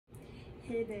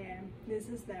Hey there, this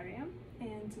is Dariya,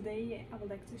 and today I would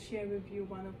like to share with you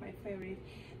one of my favorite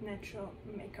natural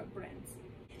makeup brands.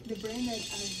 The brand that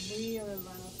I really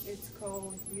love, it's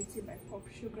called Beauty by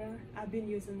POPSUGAR. I've been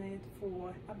using it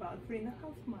for about 3.5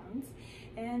 months,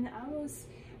 and I was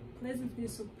pleasantly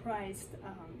surprised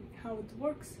how it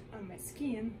works on my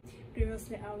skin.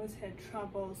 Previously, I always had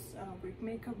troubles with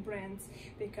makeup brands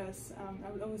because I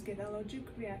would always get allergic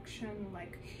reaction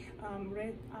like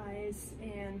red eyes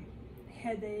and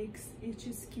headaches,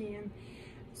 itchy skin.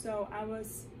 So I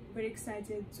was very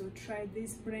excited to try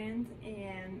this brand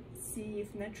and see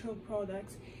if natural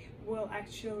products will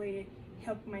actually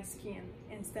help my skin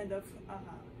instead of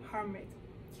harm it.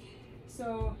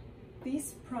 So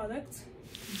these products,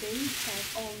 they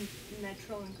have all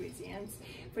natural ingredients.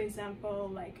 For example,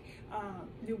 like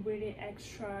blueberry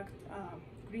extract,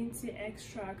 green tea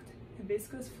extract,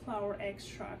 hibiscus flower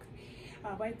extract,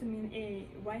 vitamin A,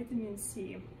 vitamin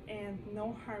C, and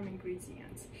no harm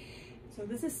ingredients. So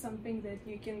this is something that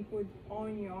you can put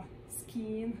on your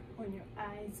skin, on your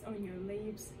eyes, on your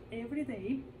lips every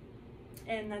day,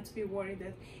 and not to be worried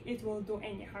that it will do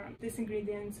any harm. These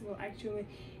ingredients will actually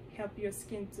help your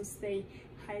skin to stay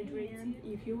hydrated. And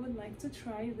if you would like to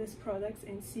try these products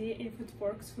and see if it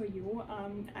works for you,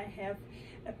 I have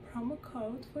a promo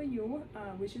code for you,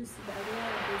 which is Dariya.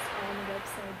 It is on the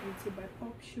website Beauty by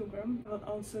PopSugar. I will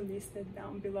also list it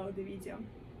down below the video.